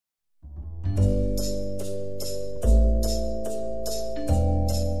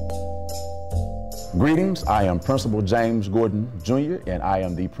Greetings, I am Principal James Gordon Jr. and I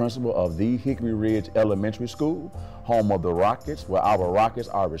am the principal of the Hickory Ridge Elementary School, home of the Rockets, where our Rockets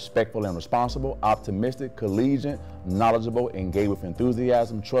are respectful and responsible, optimistic, collegiate, knowledgeable, engaged with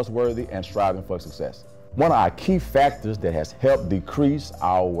enthusiasm, trustworthy, and striving for success. One of our key factors that has helped decrease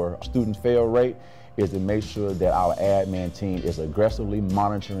our student fail rate is to make sure that our admin team is aggressively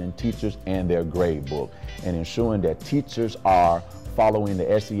monitoring teachers and their grade book and ensuring that teachers are following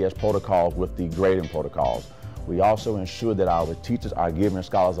the SES protocols with the grading protocols. We also ensure that our teachers are giving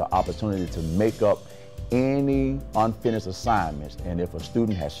scholars an opportunity to make up any unfinished assignments, and if a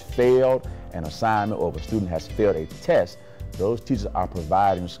student has failed an assignment or if a student has failed a test, those teachers are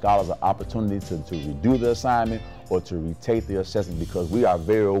providing scholars an opportunity to redo the assignment or to retake the assessment, because we are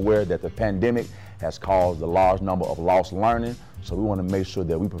very aware that the pandemic has caused a large number of lost learning. So we want to make sure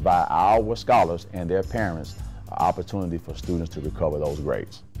that we provide our scholars and their parents an opportunity for students to recover those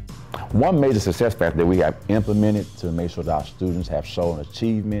grades. One major success factor that we have implemented to make sure that our students have shown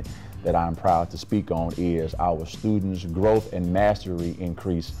achievement that I'm proud to speak on is our students' growth and mastery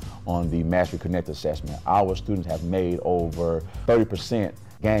increase on the Mastery Connect assessment. Our students have made over 30%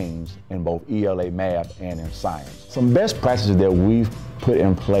 gains in both ELA math and in science. Some best practices that we've put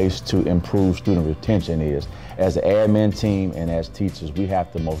in place to improve student retention is, as an admin team and as teachers, we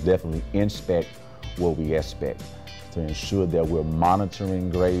have to most definitely inspect what we expect to ensure that we're monitoring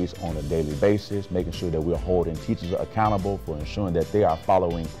grades on a daily basis, making sure that we're holding teachers accountable for ensuring that they are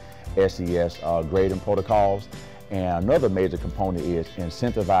following SES grading protocols. And another major component is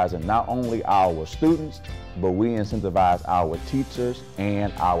incentivizing not only our students, but we incentivize our teachers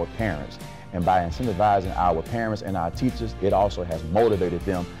and our parents. And by incentivizing our parents and our teachers, it also has motivated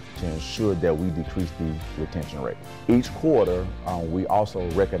them to ensure that we decrease the retention rate. Each quarter, we also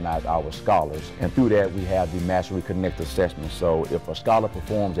recognize our scholars, and through that we have the Mastery Connect assessment. So if a scholar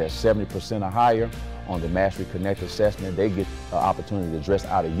performs at 70% or higher on the Mastery Connect assessment, they get the opportunity to dress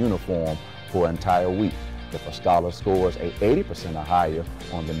out of uniform for an entire week. If a scholar scores a 80% or higher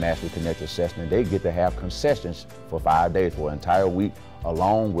on the Mastery Connect assessment, they get to have concessions for 5 days for an entire week,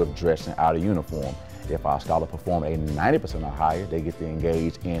 along with dressing out of uniform. If our scholar perform a 90% or higher, they get to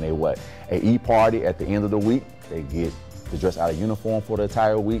engage in a e-party at the end of the week. They get to dress out of uniform for the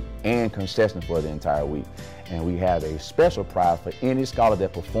entire week and concessions for the entire week. And we have a special prize for any scholar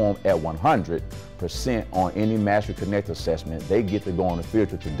that performed at 100% on any Mastery Connect assessment. They get to go on a field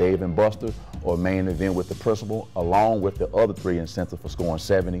trip to Dave and Buster or main event with the principal, along with the other 3 incentives for scoring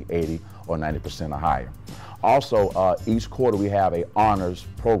 70, 80, or 90% or higher. Also, each quarter we have an honors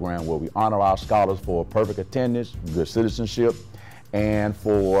program where we honor our scholars for perfect attendance, good citizenship, and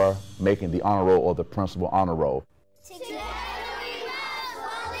for making the honor roll or the principal honor roll.